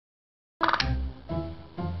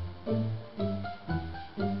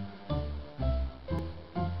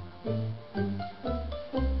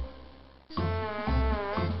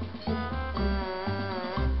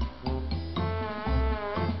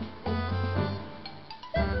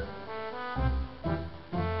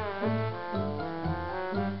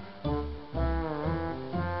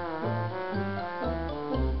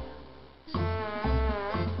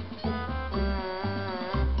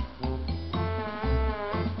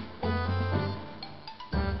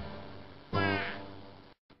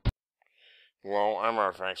Hello, I'm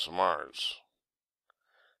Artifacts of Mars.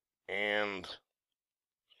 And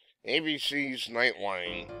ABC's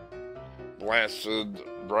Nightline blasted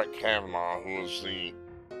Brett Kavanaugh, who was the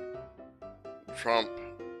Trump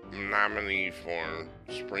nominee for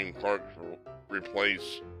Supreme Court to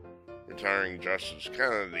replace retiring Justice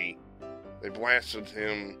Kennedy. They blasted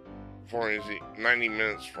him 90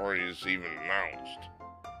 minutes before he was even announced.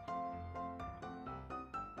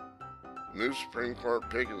 The new Supreme Court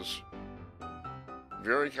pick is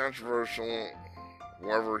very controversial,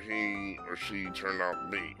 whoever he or she turned out to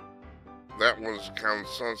be. That was the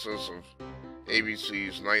consensus of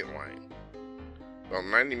ABC's Nightline. About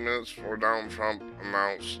 90 minutes before Donald Trump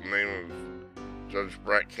announced the name of Judge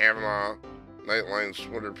Brett Kavanaugh, Nightline's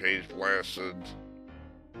Twitter page blasted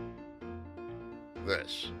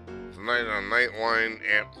this. Tonight on Nightline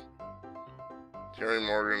app, Terry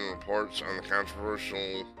Morgan reports on the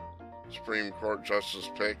controversial Supreme Court Justice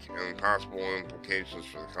pick and possible implications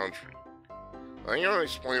for the country. I'm going to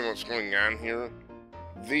explain what's going on here.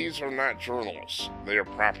 These are not journalists. They are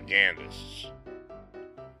propagandists.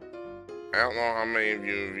 I don't know how many of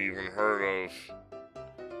you have even heard of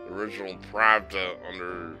the original Pravda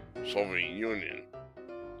under Soviet Union.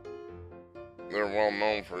 They're well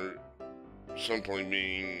known for simply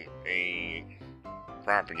being a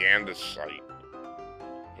propagandist site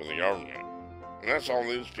for the government. And that's all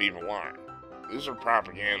these people are. These are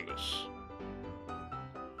propagandists.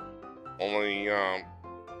 Only, they're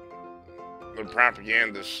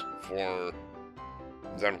propagandists for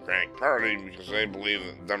the Democratic Party because they believe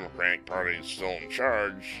that the Democratic Party is still in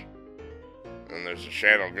charge and there's a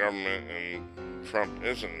shadow government and Trump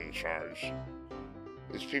isn't in charge.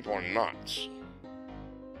 These people are nuts.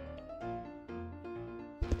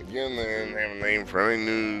 Again, they didn't have a name for any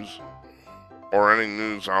news or any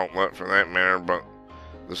news outlet for that matter, but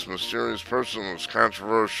this mysterious person was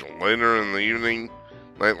controversial. Later in the evening,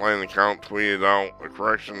 Nightline account tweeted out a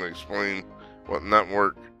correction to explain what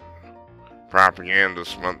network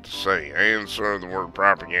propagandist meant to say. I inserted the word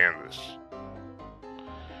propagandist.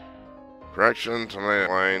 Correction to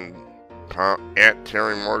Nightline at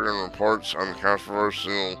Terry Morgan reports on the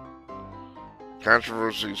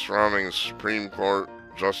controversy surrounding the Supreme Court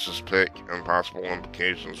Justice pick and possible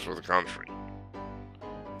implications for the country.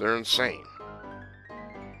 They're insane.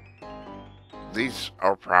 These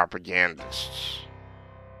are propagandists.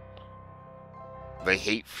 They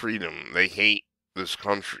hate freedom. They hate this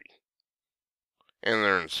country. And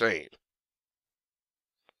they're insane.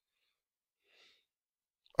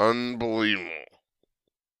 Unbelievable.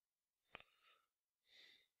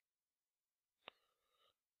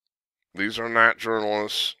 These are not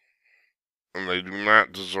journalists, and they do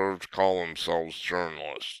not deserve to call themselves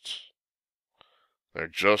journalists. They're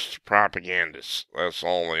just propagandists. That's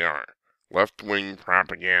all they are. Left-wing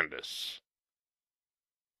propagandists.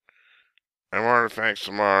 I'm Artifacts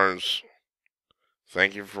of Mars.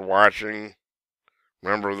 Thank you for watching.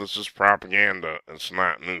 Remember, this is propaganda. It's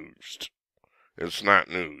not news. It's not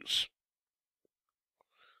news.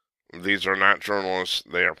 These are not journalists.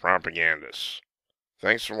 They are propagandists.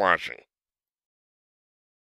 Thanks for watching.